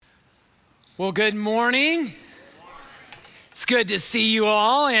Well, good morning. It's good to see you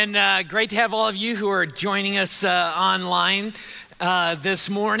all, and great to have all of you who are joining us online this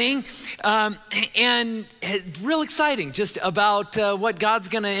morning. And real exciting just about what God's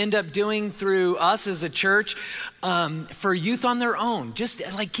going to end up doing through us as a church for youth on their own.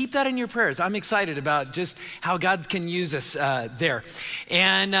 Just like keep that in your prayers. I'm excited about just how God can use us there.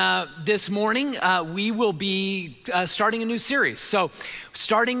 And this morning, we will be starting a new series. So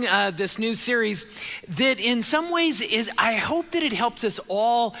starting this new series that in some ways is, I hope that it helps us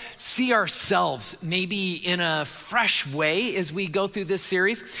all see ourselves maybe in a fresh way as we go through this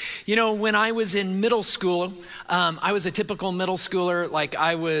series. You know, when I was in middle school, I was a typical middle schooler. Like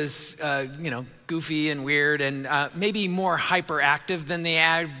I was, goofy and weird and maybe more hyperactive than the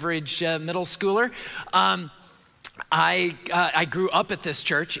average middle schooler. I grew up at this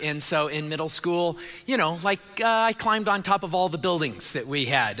church, and so in middle school, I climbed on top of all the buildings that we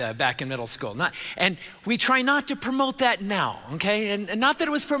had back in middle school. And we try not to promote that now, okay? And not that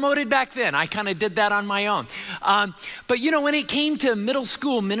it was promoted back then. I kind of did that on my own. But when it came to middle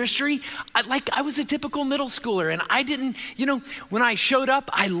school ministry, I was a typical middle schooler, and I didn't, when I showed up,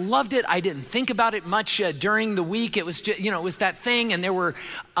 I loved it. I didn't think about it much during the week. It was just, it was that thing, and there were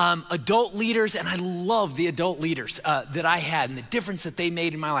adult leaders, and I loved the adult leaders that I had and the difference that they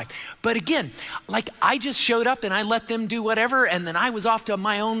made in my life. But again, I just showed up and I let them do whatever, and then I was off to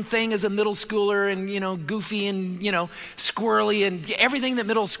my own thing as a middle schooler and, goofy and, squirrely and everything that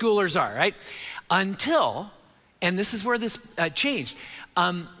middle schoolers are, right? Until, and this is where this changed,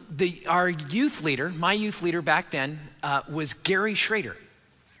 our youth leader, my youth leader back then was Gary Schrader.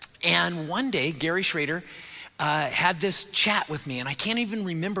 And one day, Gary Schrader had this chat with me, and I can't even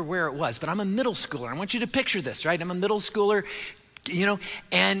remember where it was, but I'm a middle schooler. I want you to picture this, right? I'm a middle schooler,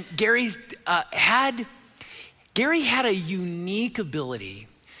 and Gary had a unique ability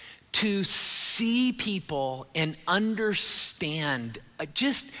to see people and understand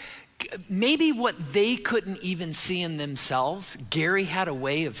just maybe what they couldn't even see in themselves. Gary had a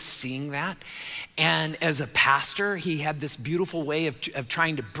way of seeing that. And as a pastor, he had this beautiful way of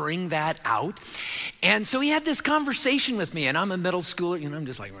trying to bring that out. And so he had this conversation with me, and I'm a middle schooler, I'm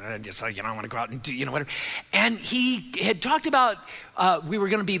just like, I want to go out and do, whatever. And he had talked about, we were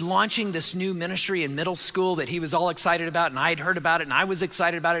going to be launching this new ministry in middle school that he was all excited about, and I had heard about it, and I was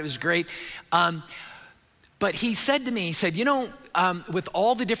excited about it. It was great. But he said to me, with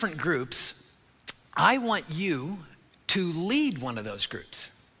all the different groups, I want you to lead one of those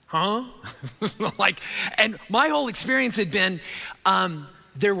groups. Huh? And my whole experience had been,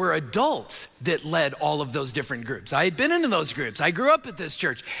 there were adults that led all of those different groups. I had been into those groups. I grew up at this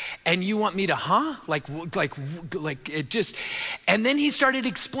church. And you want me to, like it just, and then he started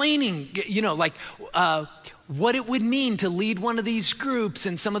explaining, what it would mean to lead one of these groups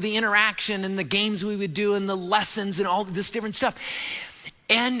and some of the interaction and the games we would do and the lessons and all this different stuff.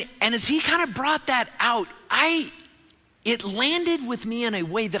 And as he kind of brought that out, it landed with me in a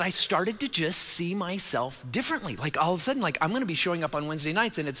way that I started to just see myself differently. All of a sudden, I'm going to be showing up on Wednesday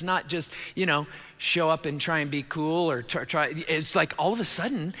nights, and it's not just, show up and try and be cool or try. It's all of a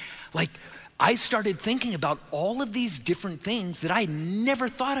sudden, I started thinking about all of these different things that I never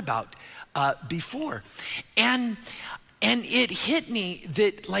thought about before. And it hit me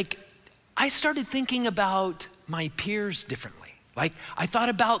that I started thinking about my peers differently. I thought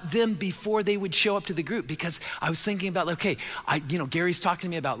about them before they would show up to the group, because I was thinking about, Gary's talking to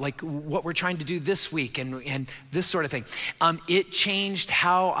me about what we're trying to do this week and this sort of thing. It changed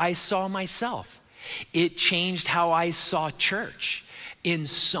how I saw myself. It changed how I saw church in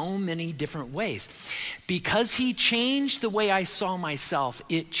so many different ways. Because he changed the way I saw myself,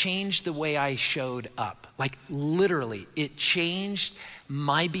 it changed the way I showed up. Literally, it changed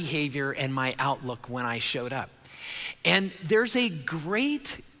my behavior and my outlook when I showed up. And there's a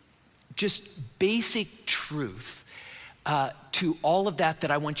great, just basic truth to all of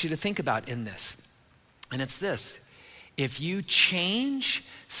that I want you to think about in this. And it's this: if you change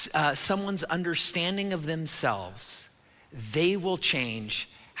someone's understanding of themselves, they will change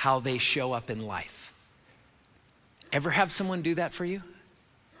how they show up in life. Ever have someone do that for you?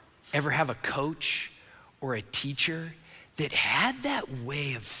 Ever have a coach or a teacher that had that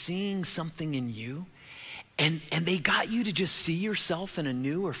way of seeing something in you? And they got you to just see yourself in a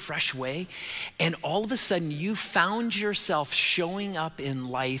new or fresh way. And all of a sudden you found yourself showing up in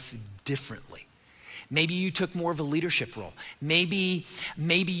life differently. Maybe you took more of a leadership role. Maybe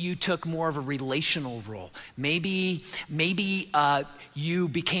you took more of a relational role. Maybe you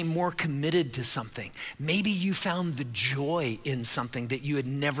became more committed to something. Maybe you found the joy in something that you had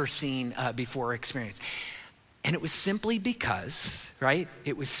never seen before or experienced. And it was simply because, right?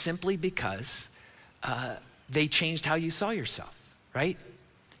 It was simply because they changed how you saw yourself, right?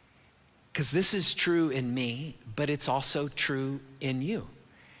 Because this is true in me, but it's also true in you.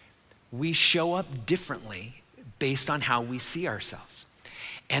 We show up differently based on how we see ourselves.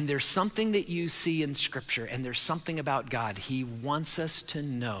 And there's something that you see in Scripture, and there's something about God. He wants us to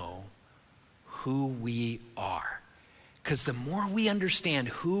know who we are. Because the more we understand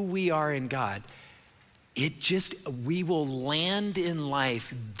who we are in God, we will land in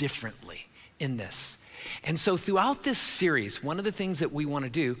life differently in this. And so throughout this series, one of the things that we want to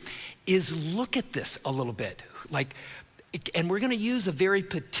do is look at this a little bit. And we're going to use a very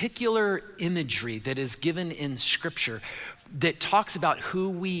particular imagery that is given in Scripture that talks about who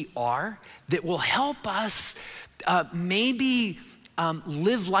we are, that will help us maybe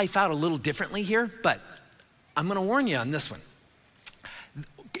live life out a little differently here. But I'm going to warn you on this one.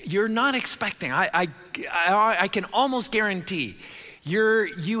 You're not expecting, I can almost guarantee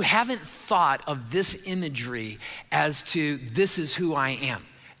you haven't thought of this imagery as to this is who I am.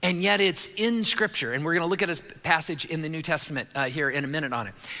 And yet it's in Scripture, and we're gonna look at a passage in the New Testament here in a minute on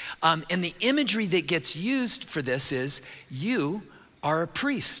it. And the imagery that gets used for this is, you are a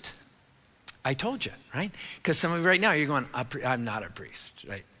priest. I told you, right? Because some of you right now, you're going, I'm not a priest,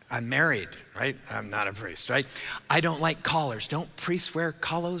 right? I'm married, right? I'm not a priest, right? I don't like collars. Don't priests wear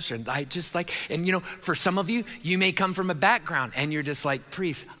collars? And for some of you, you may come from a background and you're just like,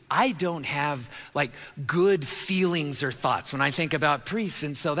 priests, I don't have like good feelings or thoughts when I think about priests.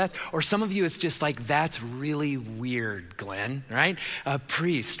 And so or some of you, it's just like, that's really weird, Glenn, right? A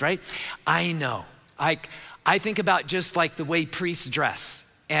priest, right? I know. I think about just like the way priests dress,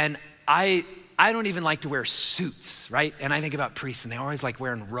 and I don't even like to wear suits, right? And I think about priests, and they always like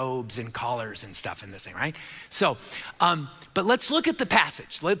wearing robes and collars and stuff in this thing, right? So, but let's look at the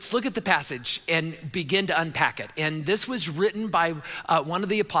passage. Let's look at the passage and begin to unpack it. And this was written by one of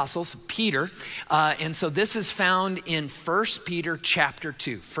the apostles, Peter. And so this is found in 1 Peter chapter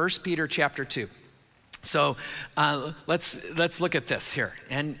 2. 1 Peter chapter 2. So let's look at this here.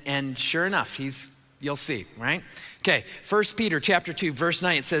 And sure enough, you'll see, right? Okay, 1 Peter chapter 2, verse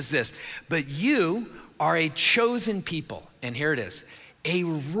 9, it says this, but you are a chosen people, and here it is, a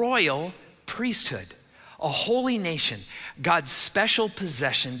royal priesthood, a holy nation, God's special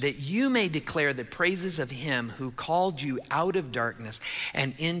possession, that you may declare the praises of him who called you out of darkness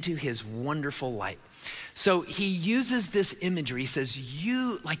and into his wonderful light. So he uses this imagery. He says,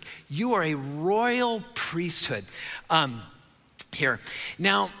 you are a royal priesthood here.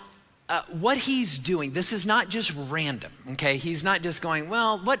 Now, what he's doing, this is not just random, okay? He's not just going,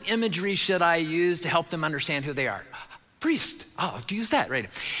 well, what imagery should I use to help them understand who they are? Priest, I'll use that, right?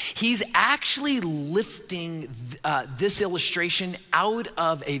 He's actually lifting this illustration out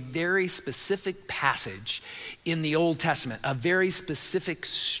of a very specific passage in the Old Testament, a very specific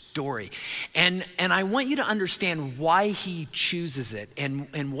story. And I want you to understand why he chooses it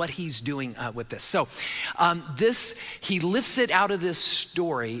and what he's doing with this. So he lifts it out of this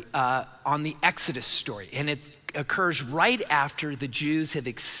story on the Exodus story, and it occurs right after the Jews have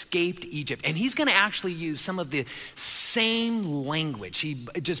escaped Egypt. And he's gonna actually use some of the same language. He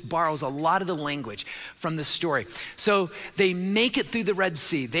just borrows a lot of the language from the story. So they make it through the Red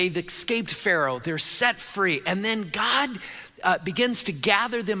Sea. They've escaped Pharaoh. They're set free. And then God begins to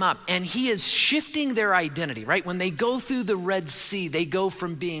gather them up, and he is shifting their identity, right? When they go through the Red Sea, they go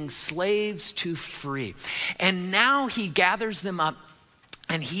from being slaves to free. And now he gathers them up,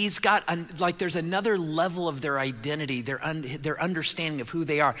 and he's got, there's another level of their identity, their understanding of who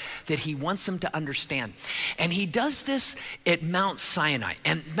they are, that he wants them to understand. And he does this at Mount Sinai.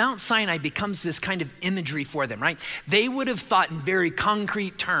 And Mount Sinai becomes this kind of imagery for them, right? They would have thought in very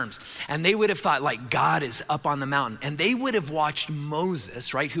concrete terms. And they would have thought like God is up on the mountain. And they would have watched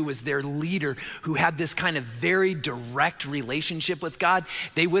Moses, right, who was their leader, who had this kind of very direct relationship with God.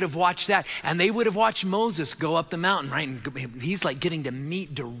 They would have watched that. And they would have watched Moses go up the mountain, right? And he's like getting to meet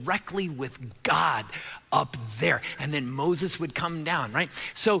directly with God up there. And then Moses would come down, right?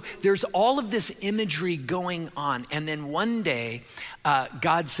 So there's all of this imagery going on. And then one day,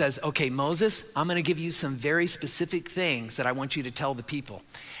 God says, okay, Moses, I'm gonna give you some very specific things that I want you to tell the people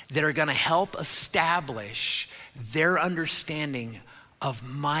that are gonna help establish their understanding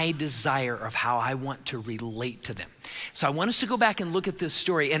of my desire of how I want to relate to them. So I want us to go back and look at this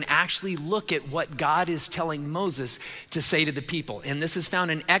story and actually look at what God is telling Moses to say to the people. And this is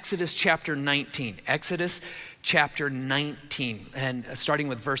found in Exodus chapter 19. Exodus chapter 19, and starting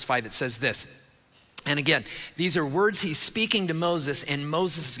with verse 5, it says this. And again, these are words he's speaking to Moses, and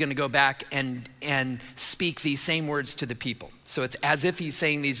Moses is going to go back and speak these same words to the people. So it's as if he's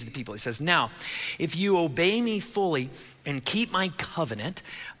saying these to the people. He says, now, if you obey me fully and keep my covenant,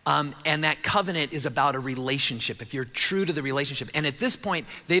 and that covenant is about a relationship, if you're true to the relationship. And at this point,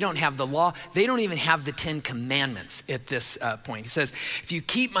 they don't have the law. They don't even have the 10 commandments at this point. He says, if you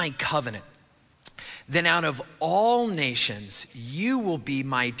keep my covenant, then out of all nations, you will be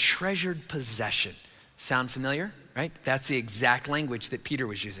my treasured possession. Sound familiar, right? That's the exact language that Peter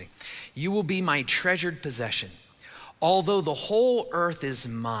was using. You will be my treasured possession. Although the whole earth is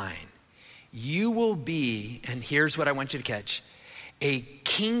mine, you will be, and here's what I want you to catch, a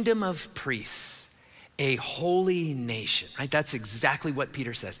kingdom of priests, a holy nation, right? That's exactly what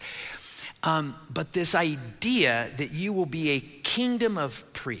Peter says. But this idea that you will be a kingdom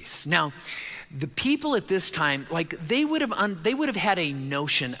of priests. Now, the people at this time, like they would have had a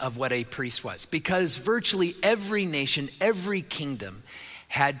notion of what a priest was, because virtually every nation, every kingdom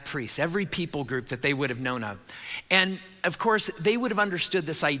had priests, every people group that they would have known of. And of course, they would have understood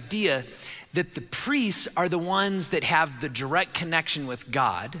this idea that the priests are the ones that have the direct connection with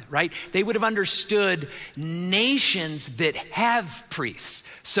God, right? They would have understood nations that have priests.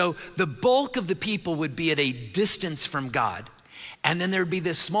 So the bulk of the people would be at a distance from God. And then there would be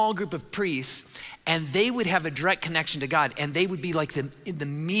this small group of priests, and they would have a direct connection to God, and they would be like the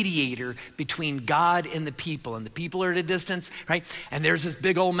mediator between God and the people are at a distance, right? And there's this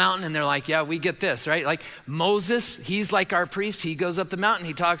big old mountain, and they're like, yeah, we get this, right? Like Moses, he's like our priest. He goes up the mountain,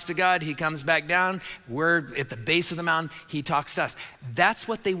 he talks to God, he comes back down. We're at the base of the mountain, he talks to us. That's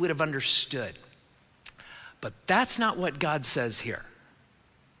what they would have understood. But that's not what God says here,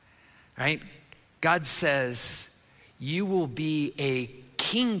 right? God says, you will be a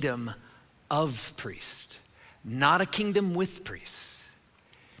kingdom of priests, not a kingdom with priests.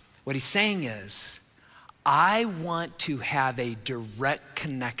 What he's saying is, I want to have a direct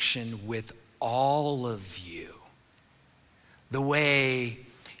connection with all of you, the way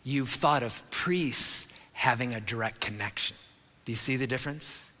you've thought of priests having a direct connection. Do you see the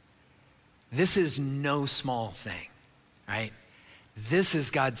difference? This is no small thing, right? This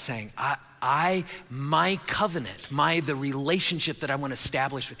is God saying, my covenant, the relationship that I want to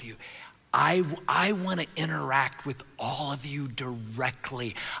establish with you, I want to interact with all of you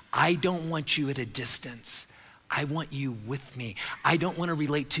directly. I don't want you at a distance. I want you with me. I don't want to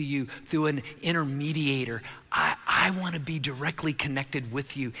relate to you through an intermediator. I want to be directly connected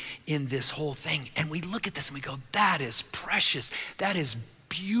with you in this whole thing. And we look at this and we go, that is precious. That is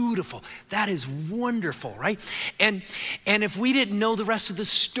beautiful. That is wonderful, right? And if we didn't know the rest of the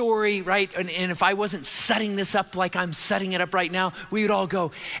story, right? And if I wasn't setting this up like I'm setting it up right now, we would all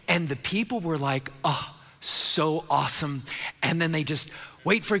go, and the people were like, oh, so awesome. And then they just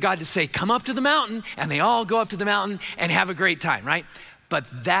wait for God to say, come up to the mountain. And they all go up to the mountain and have a great time, right? But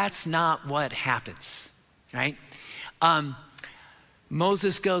that's not what happens, right?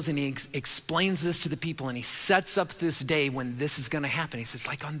 Moses goes and he explains this to the people, and he sets up this day when this is going to happen. He says,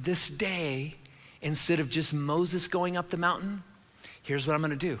 like on this day, instead of just Moses going up the mountain, here's what I'm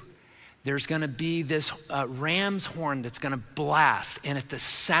going to do. There's going to be this ram's horn that's going to blast. And at the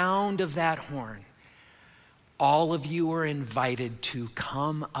sound of that horn, all of you are invited to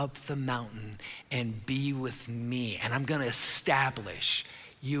come up the mountain and be with me. And I'm going to establish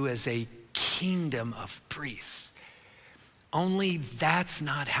you as a kingdom of priests. Only that's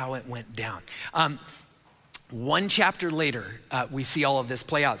not how it went down. One chapter later, we see all of this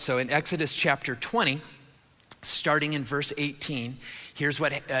play out. So in Exodus chapter 20, starting in verse 18, here's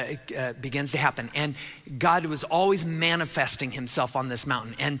what begins to happen. And God was always manifesting himself on this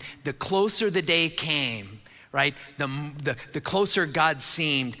mountain. And the closer the day came, right, the closer God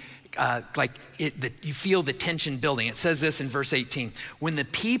seemed, you feel the tension building. It says this in verse 18, when the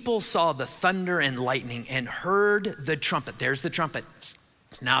people saw the thunder and lightning and heard the trumpet, there's the trumpet,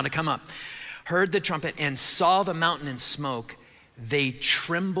 it's now to come up, heard the trumpet and saw the mountain in smoke, they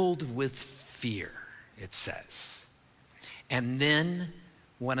trembled with fear, it says. And then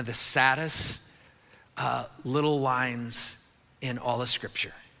one of the saddest little lines in all of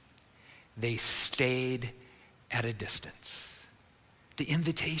Scripture, they stayed at a distance. The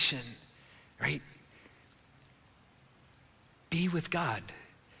invitation, right? Be with God.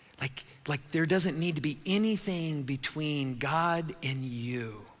 Like there doesn't need to be anything between God and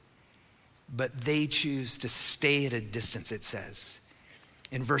you, but they choose to stay at a distance, it says.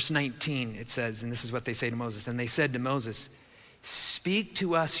 In verse 19, it says, and this is what they say to Moses, and they said to Moses, speak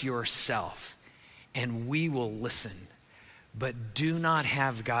to us yourself and we will listen, but do not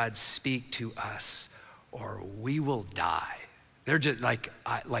have God speak to us or we will die. They're just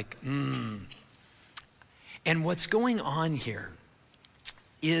And what's going on here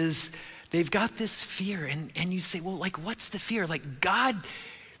is they've got this fear, and you say, well, like, what's the fear? Like, God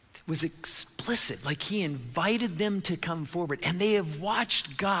was explicit, like he invited them to come forward, and they have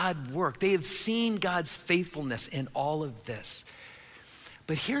watched God work. They have seen God's faithfulness in all of this.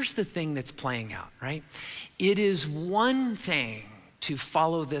 But here's the thing that's playing out, right? It is one thing to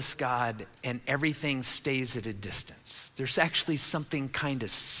follow this God and everything stays at a distance. There's actually something kind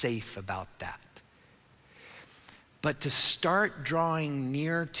of safe about that. But to start drawing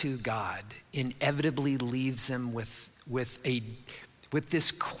near to God inevitably leaves them with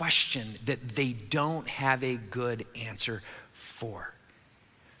this question that they don't have a good answer for.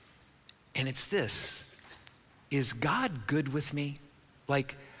 And it's this: is God good with me?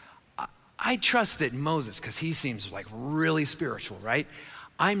 Like, I trust that Moses, because he seems like really spiritual, right?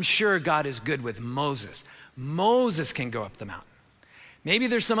 I'm sure God is good with Moses. Moses can go up the mountain. Maybe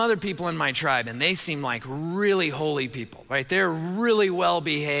there's some other people in my tribe and they seem like really holy people, right? They're really well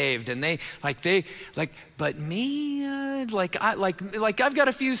behaved and but me, I've got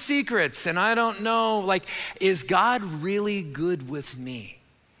a few secrets and I don't know, like, is God really good with me?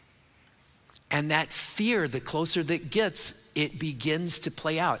 And that fear, the closer that gets, it begins to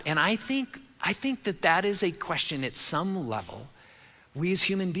play out. And I think that is a question at some level. We as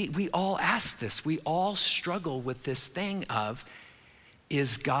human beings, we all ask this. We all struggle with this thing of,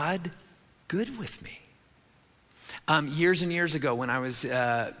 is God good with me? Years and years ago when I was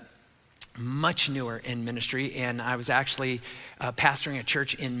much newer in ministry, and I was actually pastoring a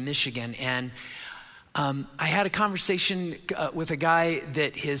church in Michigan, and I had a conversation with a guy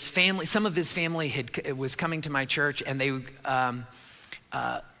that some of his family was coming to my church, and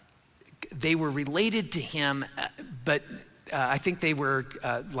they were related to him, but I think they were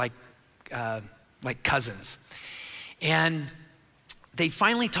like cousins. And they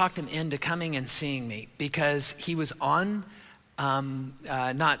finally talked him into coming and seeing me because he was on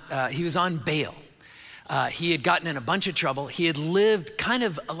bail. He had gotten in a bunch of trouble. He had lived kind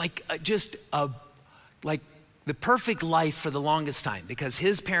of like the perfect life for the longest time because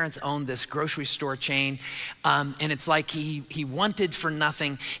his parents owned this grocery store chain, and it's like he wanted for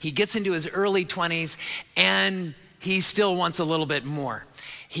nothing. He gets into his early 20s and he still wants a little bit more.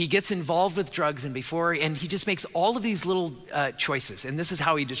 He gets involved with drugs and he just makes all of these little choices. And this is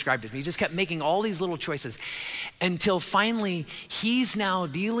how he described it. He just kept making all these little choices until finally he's now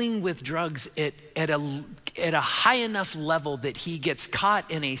dealing with drugs at a high enough level that he gets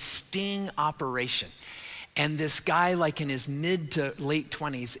caught in a sting operation. And this guy, like in his mid to late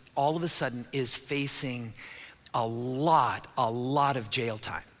 20s, all of a sudden is facing a lot of jail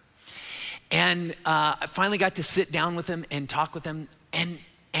time. And I finally got to sit down with him and talk with him,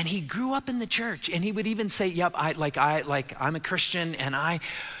 and he grew up in the church, and he would even say, "Yep, I'm a Christian,"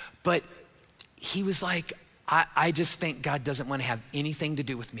 but he was like, I just think God doesn't want to have anything to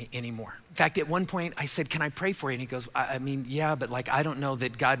do with me anymore. In fact, at one point I said, "Can I pray for you?" And he goes, I mean, yeah, but like, I don't know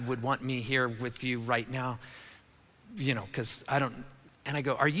that God would want me here with you right now, because I don't. And I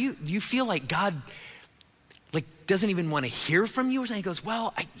go, do you feel like God like doesn't even want to hear from you? And he goes,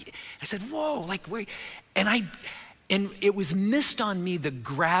 well, I said, whoa, like wait. And it was missed on me the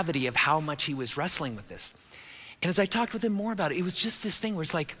gravity of how much he was wrestling with this. And as I talked with him more about it, it was just this thing where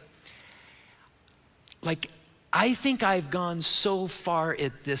it's like I think I've gone so far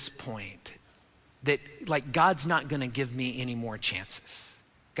at this point that like God's not gonna give me any more chances.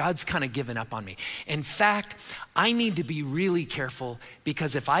 God's kind of given up on me. In fact, I need to be really careful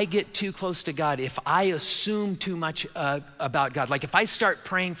because if I get too close to God, if I assume too much about God, like if I start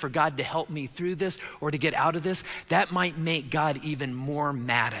praying for God to help me through this or to get out of this, that might make God even more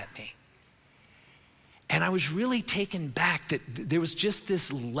mad at me. And I was really taken back that there was just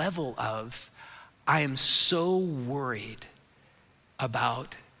this level of, I am so worried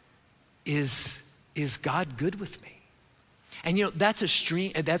about, is God good with me? And that's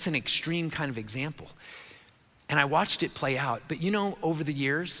an extreme kind of example. And I watched it play out. But over the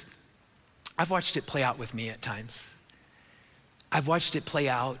years, I've watched it play out with me at times. I've watched it play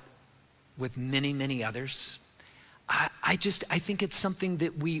out with many, many others. I think it's something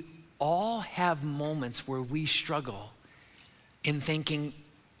that we all have moments where we struggle in thinking,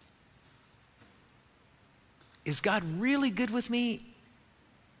 is God really good with me?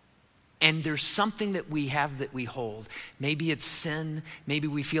 And there's something that we have that we hold. Maybe it's sin. Maybe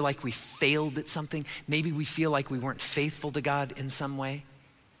we feel like we failed at something. Maybe we feel like we weren't faithful to God in some way.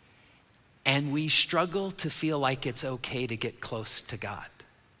 And we struggle to feel like it's okay to get close to God.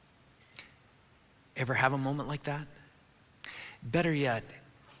 Ever have a moment like that? Better yet,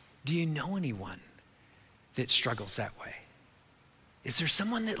 do you know anyone that struggles that way? Is there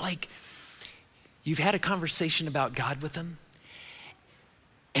someone that you've had a conversation about God with them,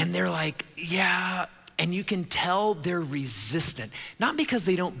 and they're like, yeah, and you can tell they're resistant. Not because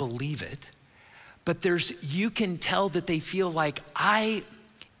they don't believe it, but you can tell that they feel like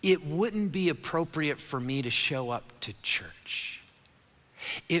it wouldn't be appropriate for me to show up to church.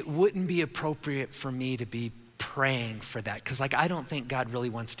 It wouldn't be appropriate for me to be praying for that, because I don't think God really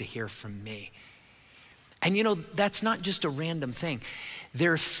wants to hear from me. And that's not just a random thing.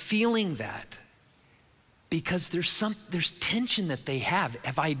 They're feeling that because there's tension that they have.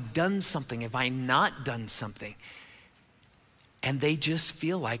 Have I done something? Have I not done something? And they just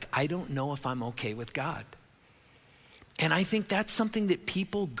feel like, I don't know if I'm okay with God. And I think that's something that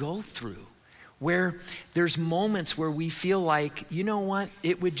people go through, where there's moments where we feel like, you know what?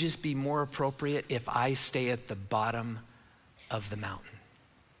 It would just be more appropriate if I stay at the bottom of the mountain.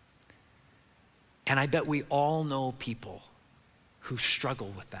 And I bet we all know people who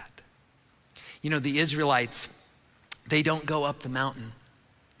struggle with that. The Israelites, they don't go up the mountain.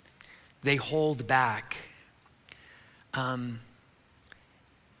 They hold back. And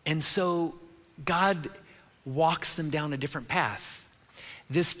so God walks them down a different path.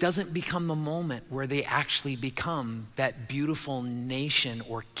 This doesn't become a moment where they actually become that beautiful nation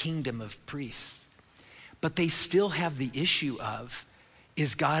or kingdom of priests. But they still have the issue of,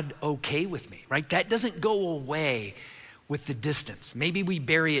 is God okay with me, right? That doesn't go away with the distance. Maybe we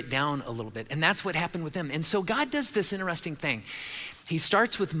bury it down a little bit. And that's what happened with them. And so God does this interesting thing. He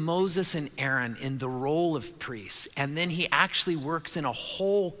starts with Moses and Aaron in the role of priests, and then he actually works in a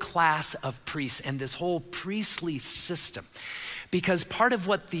whole class of priests and this whole priestly system. Because part of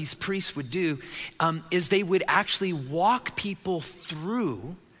what these priests would do is they would actually walk people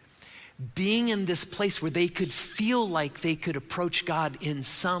through being in this place where they could feel like they could approach God in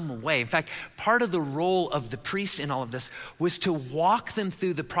some way. In fact, part of the role of the priest in all of this was to walk them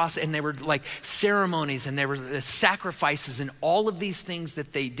through the process. And there were like ceremonies and there were sacrifices and all of these things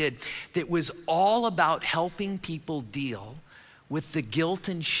that they did that was all about helping people deal with the guilt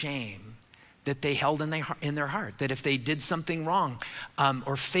and shame that they held in their heart. That if they did something wrong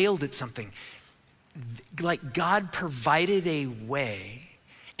or failed at something, like God provided a way.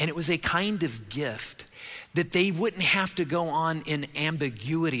 And it was a kind of gift that they wouldn't have to go on in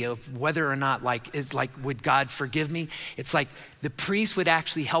ambiguity of whether or not would God forgive me? It's like the priest would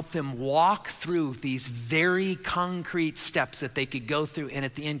actually help them walk through these very concrete steps that they could go through and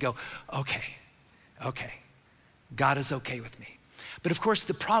at the end go, okay, God is okay with me. But of course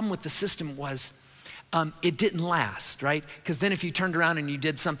the problem with the system was it didn't last, right? Because then if you turned around and you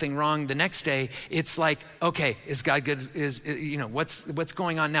did something wrong the next day, it's like, okay, is God good? What's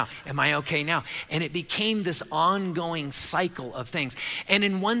going on now? Am I okay now? And it became this ongoing cycle of things. And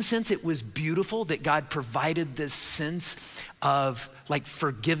in one sense, it was beautiful that God provided this sense of like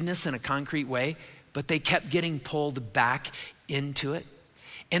forgiveness in a concrete way, but they kept getting pulled back into it.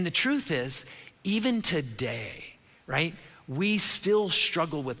 And the truth is, even today, right? We still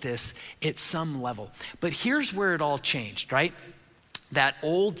struggle with this at some level. But here's where it all changed, right? That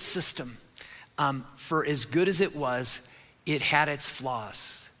old system, for as good as it was, it had its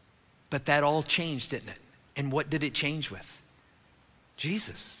flaws. But that all changed, didn't it? And what did it change with?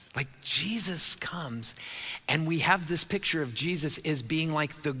 Jesus. Like Jesus comes and we have this picture of Jesus as being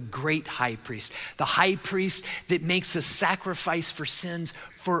like the great high priest, the high priest that makes a sacrifice for sins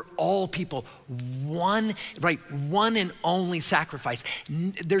for all people. One and only sacrifice.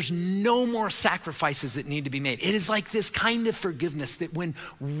 There's no more sacrifices that need to be made. It is like this kind of forgiveness that when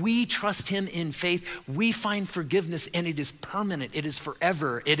we trust him in faith, we find forgiveness and it is permanent. It is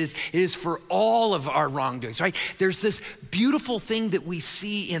forever. It is for all of our wrongdoings, right? There's this beautiful thing that we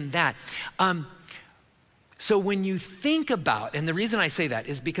see in that. So when you think about, and the reason I say that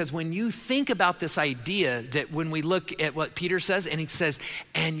is because when you think about this idea that when we look at what Peter says, and he says,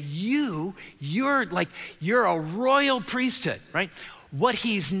 and you're a royal priesthood, right? What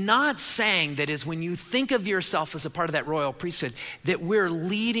he's not saying that is when you think of yourself as a part of that royal priesthood, that we're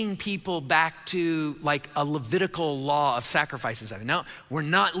leading people back to like a Levitical law of sacrifices. No, we're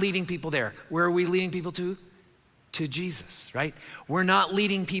not leading people there. Where are we leading people to? To Jesus, right? We're not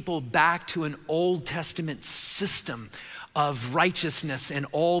leading people back to an Old Testament system of righteousness and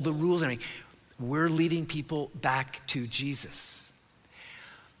all the rules. We're leading people back to Jesus.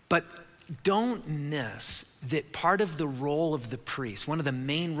 But don't miss that part of the role of the priest, one of the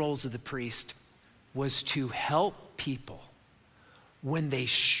main roles of the priest, was to help people when they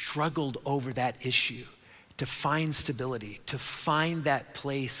struggled over that issue, to find stability, to find that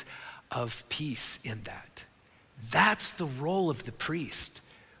place of peace in that. That's the role of the priest,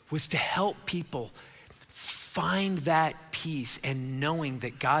 was to help people find that peace and knowing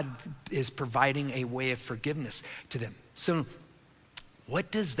that God is providing a way of forgiveness to them. So what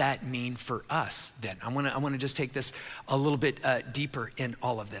does that mean for us then? I wanna just take this a little bit deeper in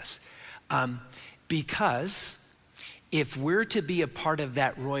all of this. Because if we're to be a part of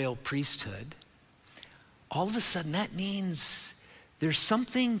that royal priesthood, all of a sudden that means there's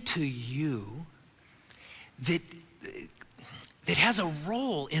something to you that has a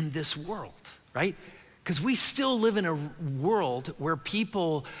role in this world, right? Because we still live in a world where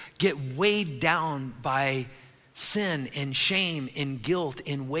people get weighed down by sin and shame and guilt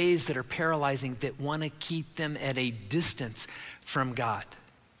in ways that are paralyzing, that want to keep them at a distance from God.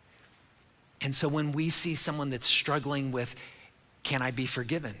 And so when we see someone that's struggling with, can I be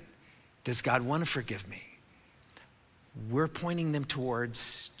forgiven? Does God want to forgive me? We're pointing them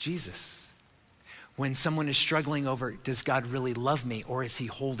towards Jesus. When someone is struggling over, does God really love me, or is he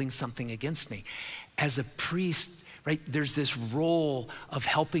holding something against me? As a priest, right, there's this role of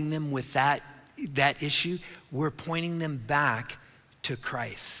helping them with that issue. We're pointing them back to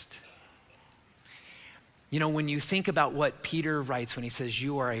Christ. You know, when you think about what Peter writes when he says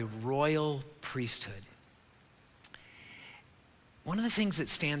you are a royal priesthood, one of the things that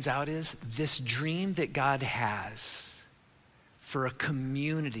stands out is this dream that God has for a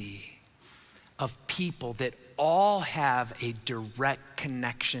community of people that all have a direct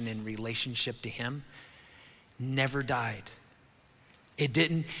connection and relationship to him never died. It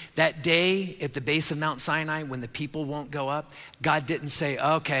didn't, that day at the base of Mount Sinai when the people won't go up, God didn't say,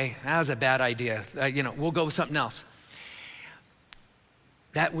 okay, that was a bad idea. We'll go with something else.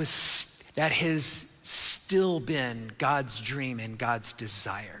 That has still been God's dream and God's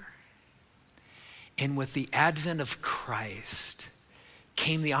desire. And with the advent of Christ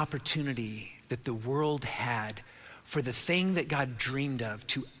came the opportunity that the world had for the thing that God dreamed of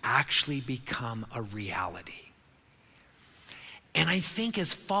to actually become a reality. And I think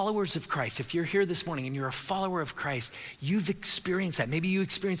as followers of Christ, if you're here this morning and you're a follower of Christ, you've experienced that. Maybe you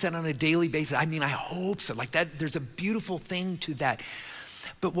experience that on a daily basis. I mean, I hope so. Like that, there's a beautiful thing to that.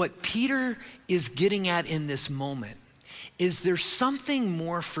 But what Peter is getting at in this moment is there's something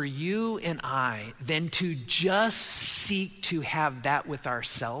more for you and I than to just seek to have that with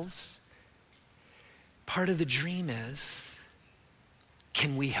ourselves. Part of the dream is,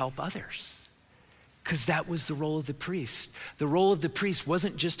 can we help others? Because that was the role of the priest. The role of the priest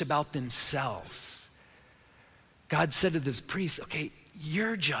wasn't just about themselves. God said to the priest, okay,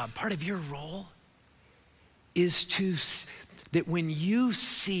 your job, part of your role is that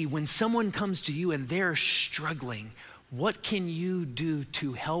when someone comes to you and they're struggling, what can you do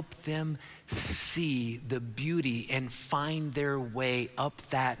to help them see the beauty and find their way up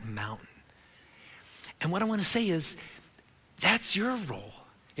that mountain? And what I want to say is, that's your role.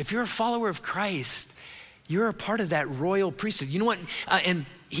 If you're a follower of Christ, you're a part of that royal priesthood. You know what? And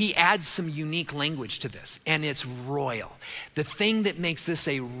he adds some unique language to this, and it's royal. The thing that makes this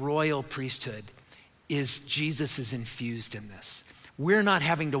a royal priesthood is Jesus is infused in this. We're not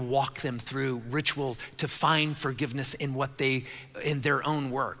having to walk them through ritual to find forgiveness in their own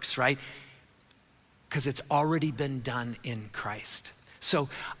works, right? Because it's already been done in Christ. So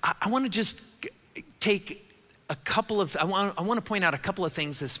I want to just take I want to point out a couple of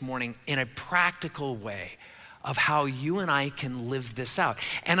things this morning in a practical way of how you and I can live this out.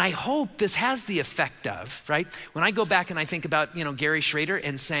 And I hope this has the effect of, right? When I go back and I think about, Gary Schrader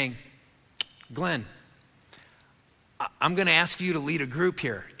and saying, Glenn, I'm going to ask you to lead a group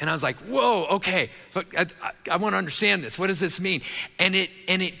here. And I was like, whoa, okay, but I want to understand this. What does this mean? And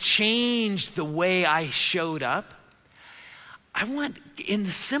it changed the way I showed up. In a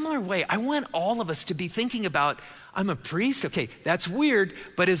similar way, I want all of us to be thinking about, I'm a priest, okay, that's weird,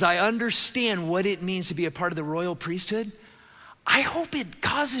 but as I understand what it means to be a part of the royal priesthood, I hope it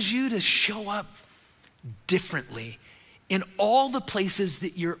causes you to show up differently in all the places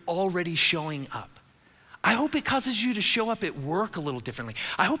that you're already showing up. I hope it causes you to show up at work a little differently.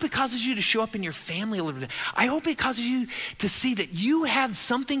 I hope it causes you to show up in your family a little bit. I hope it causes you to see that you have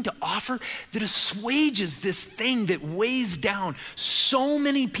something to offer that assuages this thing that weighs down so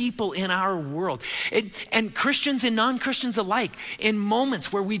many people in our world. And Christians and non-Christians alike, in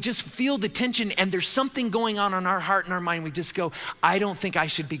moments where we just feel the tension and there's something going on in our heart and our mind, we just go, I don't think I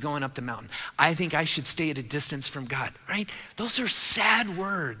should be going up the mountain. I think I should stay at a distance from God, right? Those are sad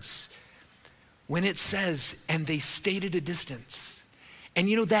words. When it says, and they stayed at a distance. And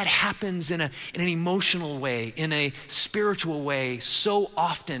that happens in an emotional way, in a spiritual way, so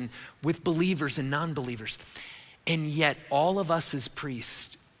often with believers and non-believers. And yet all of us as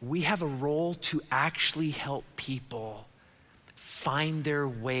priests, we have a role to actually help people find their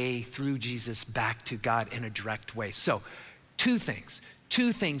way through Jesus back to God in a direct way. So two things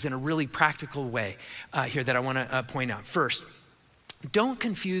in a really practical way here that I want to point out. First, don't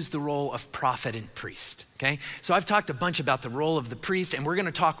confuse the role of prophet and priest, okay? So I've talked a bunch about the role of the priest, and we're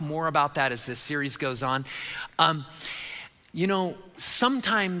gonna talk more about that as this series goes on.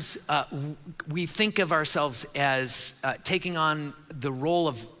 Sometimes we think of ourselves as taking on the role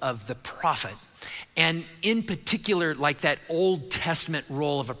of the prophet, and in particular, like that Old Testament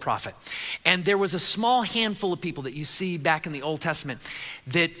role of a prophet. And there was a small handful of people that you see back in the Old Testament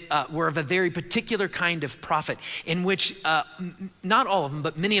that were of a very particular kind of prophet, in which, not all of them,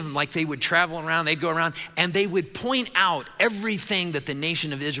 but many of them, like they would travel around, they'd go around, and they would point out everything that the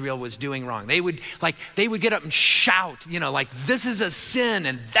nation of Israel was doing wrong. They would get up and shout, like this is a sin,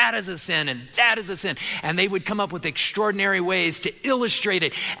 and that is a sin, and that is a sin. And they would come up with extraordinary ways to illustrate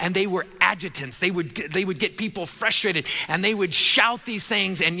it, and they were adjutants. They would get people frustrated, and they would shout these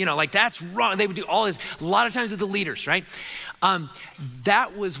things, and that's wrong. They would do all this, a lot of times with the leaders, right?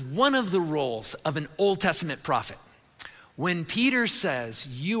 That was one of the roles of an Old Testament prophet. When Peter says,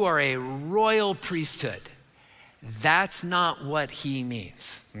 you are a royal priesthood, that's not what he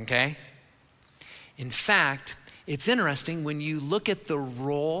means, okay? In fact, it's interesting when you look at the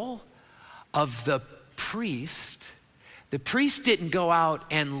role of the priest didn't go out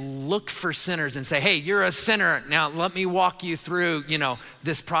and look for sinners and say, hey, you're a sinner. Now let me walk you through,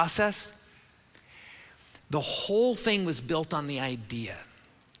 this process. The whole thing was built on the idea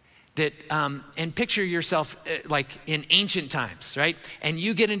that, and picture yourself like in ancient times, right? And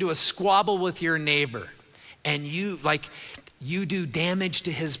you get into a squabble with your neighbor, and you do damage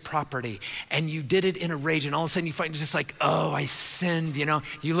to his property, and you did it in a rage, and all of a sudden you find just like, oh, I sinned,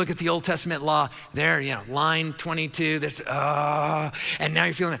 You look at the Old Testament law there, line 22, there's, and now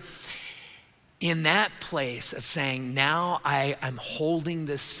you're feeling it. In that place of saying, now I'm holding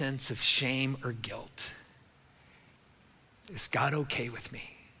this sense of shame or guilt. Is God okay with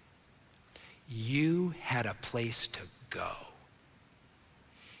me? You had a place to go.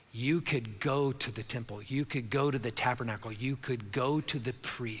 You could go to the temple. You could go to the tabernacle. You could go to the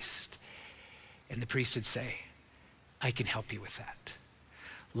priest. And the priest would say, I can help you with that.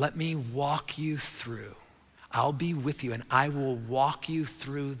 Let me walk you through. I'll be with you, and I will walk you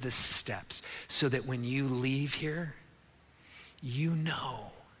through the steps so that when you leave here, you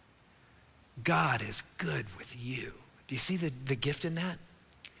know God is good with you. Do you see the gift in that?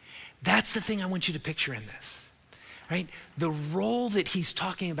 That's the thing I want you to picture in this, right? The role that he's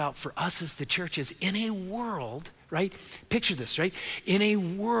talking about for us as the church is in a world, right? Picture this, right? In a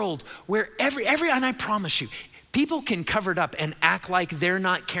world where and I promise you, people can cover it up and act like they're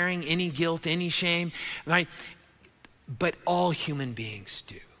not carrying any guilt, any shame, right? But all human beings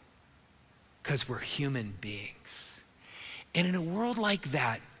do, because we're human beings. And in a world like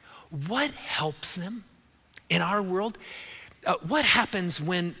that, what helps them? In our world, what happens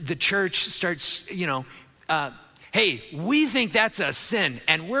when the church starts, hey, we think that's a sin,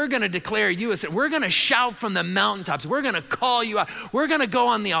 and we're gonna declare you a sin. We're gonna shout from the mountaintops. We're gonna call you out. We're gonna go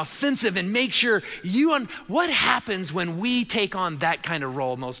on the offensive and make sure what happens when we take on that kind of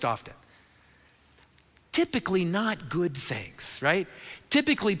role most often? Typically not good things, right?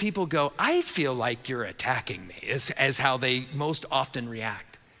 Typically people go, I feel like you're attacking me, as how they most often react.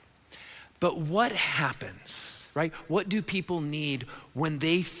 But what happens, right? What do people need when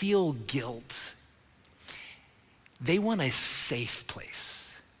they feel guilt? They want a safe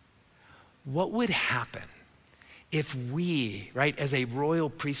place. What would happen if we, right, as a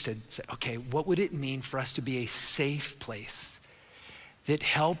royal priesthood said, okay, what would it mean for us to be a safe place that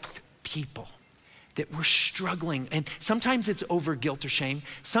helped people that were struggling? And sometimes it's over guilt or shame.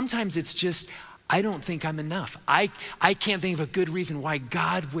 Sometimes it's just, I don't think I'm enough. I can't think of a good reason why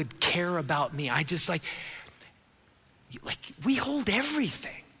God would care about me. I just like we hold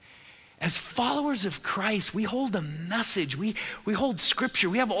everything. As followers of Christ, we hold a message. We hold scripture.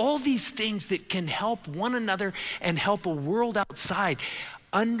 We have all these things that can help one another and help a world outside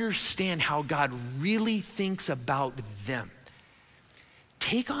understand how God really thinks about them.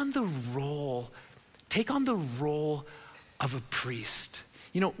 Take on the role of a priest.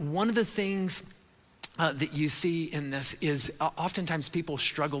 One of the things that you see in this is oftentimes people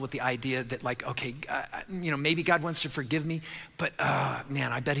struggle with the idea that okay, maybe God wants to forgive me, but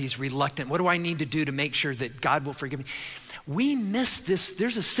man, I bet he's reluctant. What do I need to do to make sure that God will forgive me? We miss this.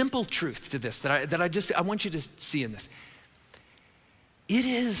 There's a simple truth to this that I want you to see in this. It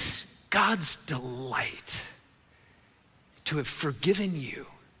is God's delight to have forgiven you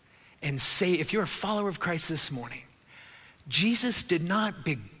and say, if you're a follower of Christ this morning, Jesus did not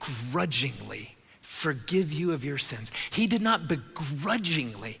begrudgingly forgive you of your sins. He did not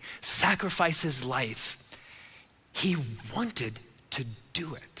begrudgingly sacrifice his life. He wanted to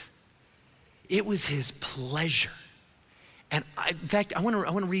do it. It was his pleasure. And in fact, I want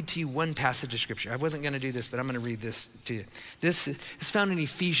to read to you one passage of scripture. I wasn't going to do this, but I'm going to read this to you. This is found in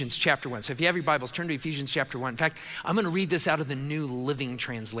Ephesians chapter 1. So if you have your Bibles, turn to Ephesians chapter 1. In fact, I'm going to read this out of the New Living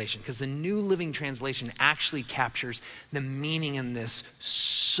Translation, because the New Living Translation actually captures the meaning in this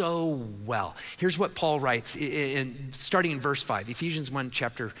so well. Here's what Paul writes, starting in verse 5. Ephesians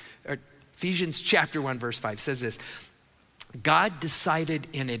chapter 1, verse 5 says this: God decided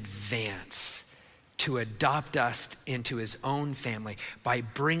in advance to adopt us into his own family by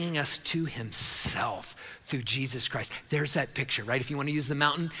bringing us to himself through Jesus Christ. There's that picture, right? If you want to use the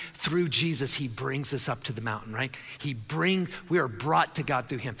mountain, through Jesus, he brings us up to the mountain, right? We are brought to God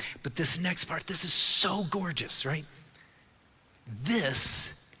through him. But this next part, this is so gorgeous, right?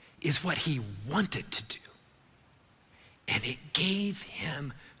 This is what he wanted to do. And it gave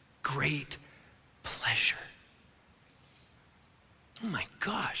him great pleasure. Oh my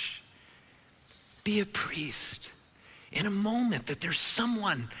gosh. Be a priest in a moment that there's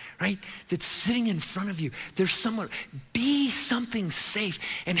someone, right, that's sitting in front of you. There's someone, be something safe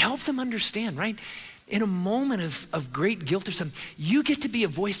and help them understand, right? In a moment of great guilt or something, you get to be a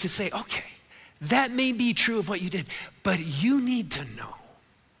voice to say, okay, that may be true of what you did, but you need to know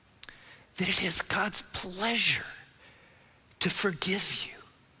that it is God's pleasure to forgive you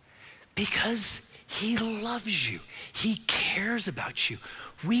because he loves you. He cares about you.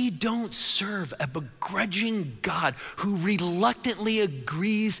 We don't serve a begrudging God who reluctantly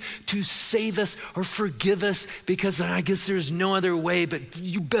agrees to save us or forgive us because I guess there's no other way, but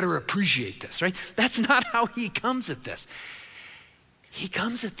you better appreciate this, right? That's not how he comes at this. He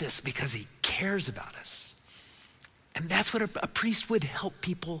comes at this because he cares about us. And that's what a priest would help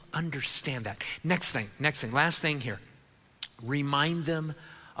people understand that. Next thing, last thing here. Remind them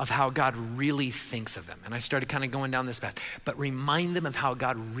of how God really thinks of them. And I started kind of going down this path, but remind them of how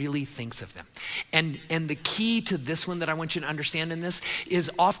God really thinks of them. And the key to this one that I want you to understand in this is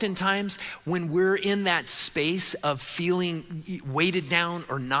oftentimes when we're in that space of feeling weighted down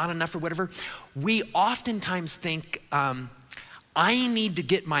or not enough or whatever, we oftentimes think, I need to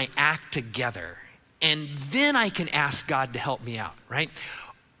get my act together and then I can ask God to help me out, right?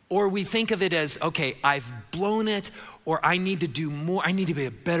 Or we think of it as, okay, I've blown it, or I need to do more. I need to be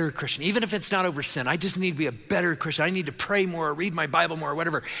a better Christian. Even if it's not over sin, I just need to be a better Christian. I need to pray more, or read my Bible more, or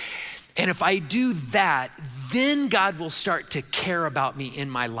whatever. And if I do that, then God will start to care about me in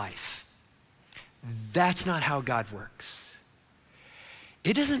my life. That's not how God works.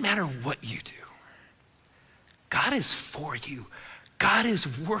 It doesn't matter what you do. God is for you. God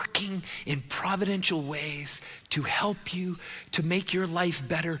is working in providential ways to help you, to make your life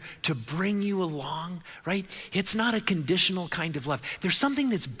better, to bring you along, right? It's not a conditional kind of love. There's something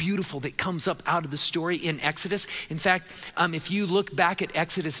that's beautiful that comes up out of the story in Exodus. In fact, if you look back at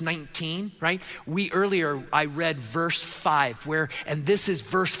Exodus 19, right? I read verse 5 and this is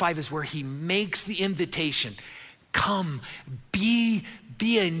verse 5 is where he makes the invitation. Come, be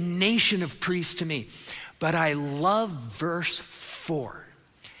a nation of priests to me. But I love verse 4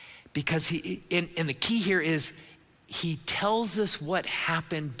 because the key here is he tells us what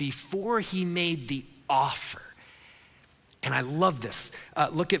happened before he made the offer. And I love this.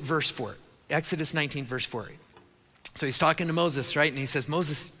 Look at verse 4, Exodus 19, verse 4. So he's talking to Moses, right? And he says,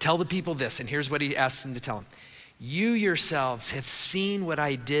 Moses, tell the people this. And here's what he asks them to tell them. You yourselves have seen what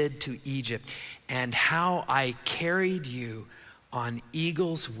I did to Egypt and how I carried you on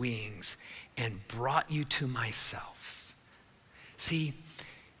eagle's wings and brought you to myself. See,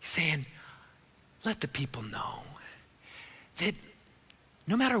 he's saying, let the people know that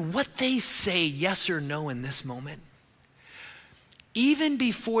no matter what they say yes or no in this moment, even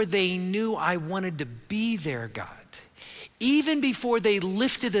before they knew I wanted to be their God, even before they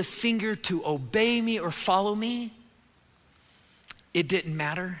lifted a finger to obey me or follow me, it didn't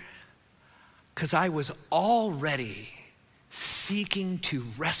matter because I was already seeking to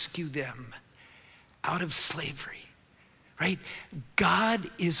rescue them out of slavery. Right? God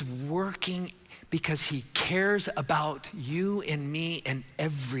is working because he cares about you and me and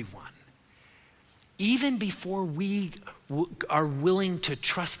everyone. Even before we are willing to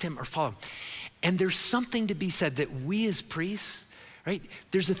trust him or follow him. And there's something to be said that we as priests, right?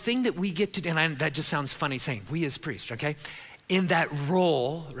 There's a thing that we get to do, and that just sounds funny saying we as priests, okay? In that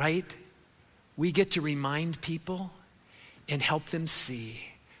role, right? We get to remind people and help them see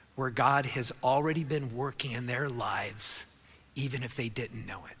where God has already been working in their lives even if they didn't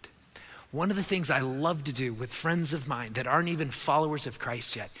know it. One of the things I love to do with friends of mine that aren't even followers of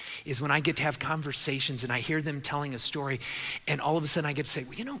Christ yet is when I get to have conversations and I hear them telling a story, and all of a sudden I get to say,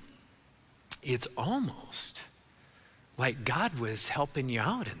 well, it's almost like God was helping you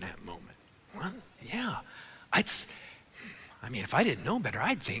out in that moment. Well, yeah. If I didn't know better,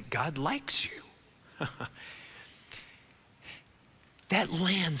 I'd think God likes you. That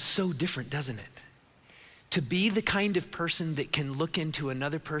lands so different, doesn't it? To be the kind of person that can look into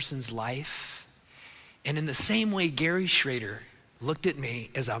another person's life, and in the same way Gary Schrader looked at me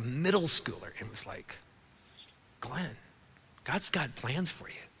as a middle schooler and was like, Glenn, God's got plans for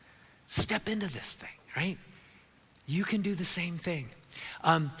you. Step into this thing, right? You can do the same thing.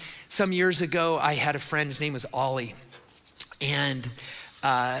 Some years ago, I had a friend, his name was Ollie, and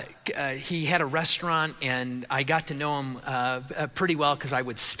he had a restaurant, and I got to know him pretty well because I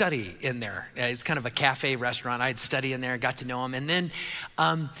would study in there. It's kind of a cafe restaurant. I'd study in there, got to know him. And then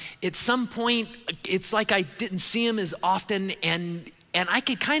at some point, it's like I didn't see him as often, and I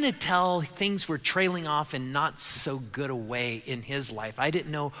could kind of tell things were trailing off in not so good a way in his life. I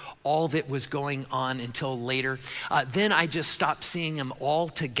didn't know all that was going on until later. Then I just stopped seeing him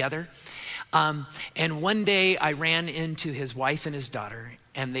altogether. And one day I ran into his wife and his daughter,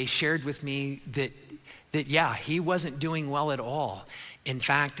 and they shared with me that yeah, he wasn't doing well at all. In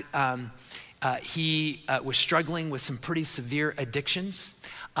fact, he was struggling with some pretty severe addictions.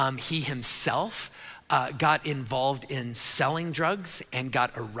 He himself got involved in selling drugs and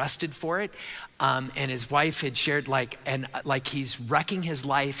got arrested for it. And his wife had shared like he's wrecking his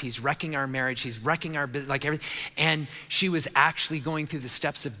life, he's wrecking our marriage, he's wrecking our business, like everything. And she was actually going through the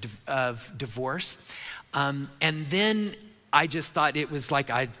steps of divorce. And then I just thought it was like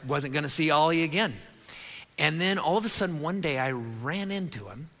I wasn't gonna see Ollie again. And then all of a sudden one day I ran into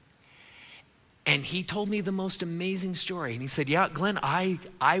him, and he told me the most amazing story. And he said, yeah, Glenn, I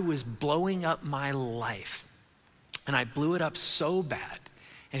was blowing up my life, and I blew it up so bad.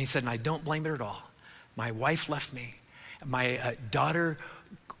 And he said, and I don't blame it at all. My wife left me. My daughter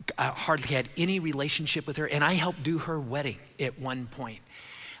hardly had any relationship with her, and I helped do her wedding at one point.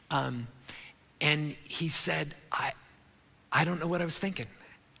 And he said, I don't know what I was thinking.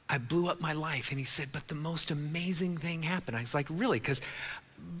 I blew up my life. And he said, but the most amazing thing happened. I was like, really? Because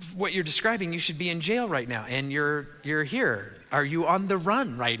what you're describing, you should be in jail right now, and you're here. Are you on the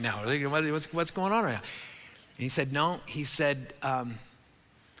run right now? What's going on right now? And he said, no. He said,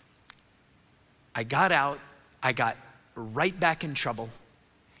 I got out. I got right back in trouble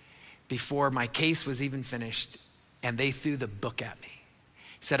before my case was even finished, and they threw the book at me.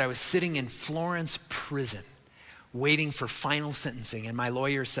 He said, I was sitting in Florence prison waiting for final sentencing, and my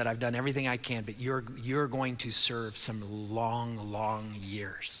lawyer said, I've done everything I can, but you're going to serve some long, long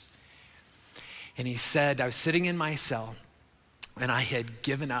years. And he said, I was sitting in my cell, and I had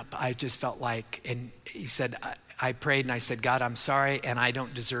given up. I just felt like, and he said, I prayed and I said, God, I'm sorry, and I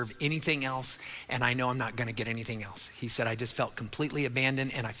don't deserve anything else, and I know I'm not gonna get anything else. He said, I just felt completely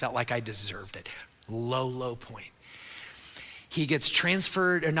abandoned, and I felt like I deserved it. Low, low point. He gets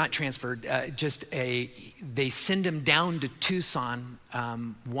transferred, or not transferred, they send him down to Tucson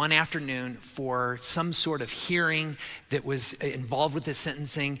one afternoon for some sort of hearing that was involved with the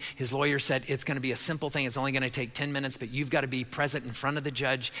sentencing. His lawyer said, it's gonna be a simple thing. It's only gonna take 10 minutes, but you've gotta be present in front of the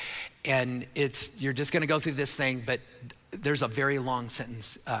judge. And you're just gonna go through this thing, but there's a very long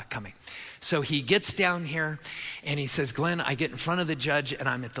sentence coming. So he gets down here and he says, Glenn, I get in front of the judge and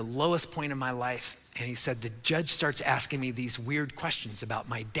I'm at the lowest point in my life. And he said, the judge starts asking me these weird questions about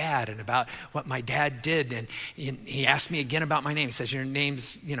my dad and about what my dad did. And he asked me again about my name. He says, your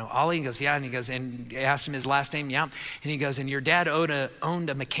name's, Ollie? He goes, yeah. And he goes, and I asked him his last name, yeah. And he goes, and your dad owned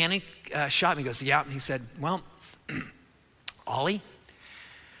a mechanic shop? And he goes, yeah. And he said, well, Ollie,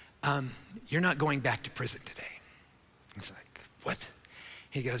 you're not going back to prison today. He's like, what?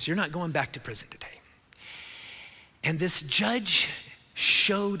 He goes, you're not going back to prison today. And this judge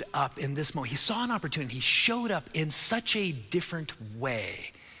showed up in this moment. He saw an opportunity. He showed up in such a different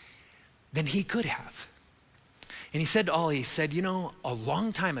way than he could have. And he said to Ollie, he said, a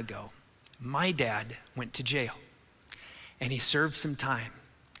long time ago, my dad went to jail and he served some time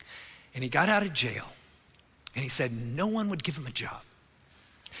and he got out of jail and he said no one would give him a job.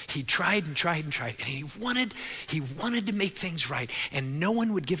 He tried and tried and tried, and he wanted to make things right, and no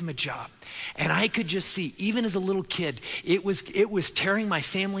one would give him a job. And I could just see, even as a little kid, it was tearing my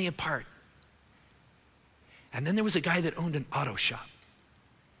family apart. And then there was a guy that owned an auto shop,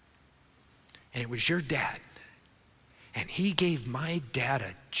 and it was your dad, and he gave my dad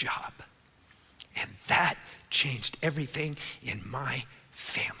a job, and that changed everything in my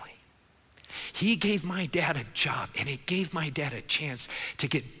family. He gave my dad a job, and it gave my dad a chance to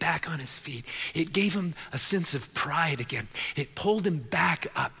get back on his feet. It gave him a sense of pride again. It pulled him back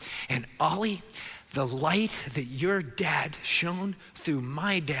up. And Ollie, the light that your dad shone through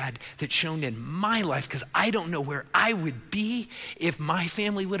my dad, that shone in my life, because I don't know where I would be if my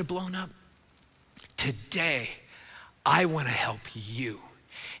family would have blown up. Today, I want to help you.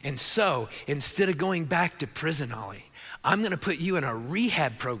 And so, instead of going back to prison, Ollie, I'm gonna put you in a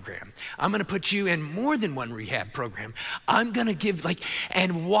rehab program. I'm gonna put you in more than one rehab program. I'm gonna give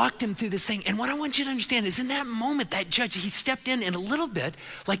and walked him through this thing. And what I want you to understand is in that moment, that judge, he stepped in a little bit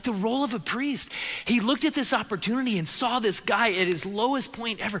like the role of a priest. He looked at this opportunity and saw this guy at his lowest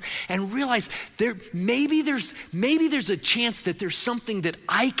point ever and realized maybe there's a chance that there's something that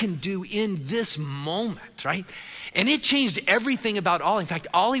I can do in this moment, right? And it changed everything about Ollie. In fact,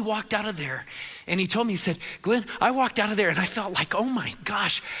 Ollie walked out of there and he told me, he said, Glenn, I walked out of there and I felt like, oh my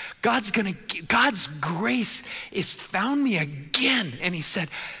gosh, God's grace has found me again. And he said,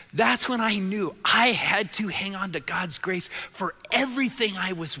 that's when I knew I had to hang on to God's grace for everything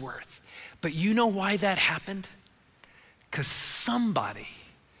I was worth. But you know why that happened? Because somebody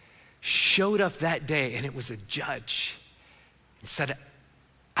showed up that day, and it was a judge, and said,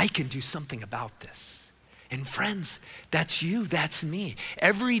 I can do something about this. And friends, that's you, that's me.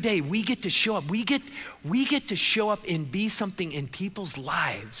 Every day we get to show up. We get to show up and be something in people's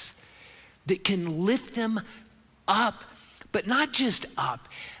lives that can lift them up, but not just up,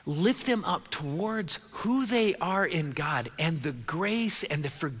 lift them up towards who they are in God and the grace and the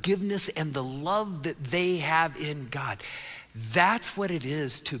forgiveness and the love that they have in God. That's what it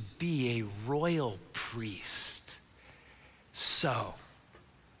is to be a royal priest. So,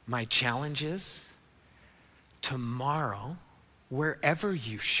 my challenge is, tomorrow, wherever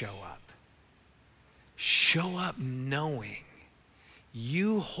you show up knowing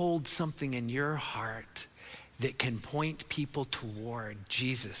you hold something in your heart that can point people toward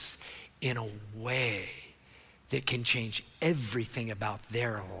Jesus in a way that can change everything about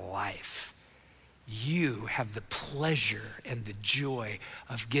their life. You have the pleasure and the joy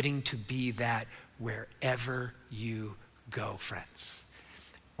of getting to be that wherever you go, friends.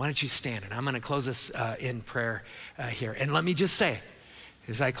 Why don't you stand? And I'm going to close this in prayer here. And let me just say,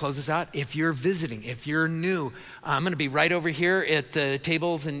 as I close this out, if you're visiting, if you're new, I'm going to be right over here at the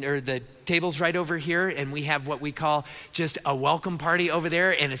tables the tables right over here, and we have what we call just a welcome party over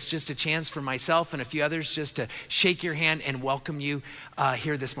there, and it's just a chance for myself and a few others just to shake your hand and welcome you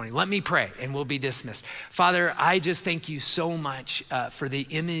here this morning. Let me pray, and we'll be dismissed. Father, I just thank you so much for the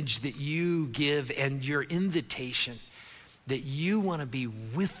image that you give and your invitation that you want to be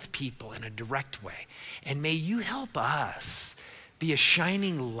with people in a direct way. And may you help us be a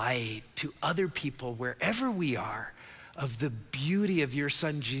shining light to other people wherever we are of the beauty of your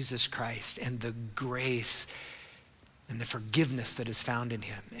Son, Jesus Christ, and the grace and the forgiveness that is found in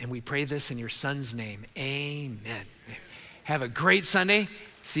him. And we pray this in your Son's name. Amen. Have a great Sunday.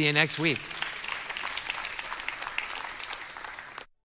 See you next week.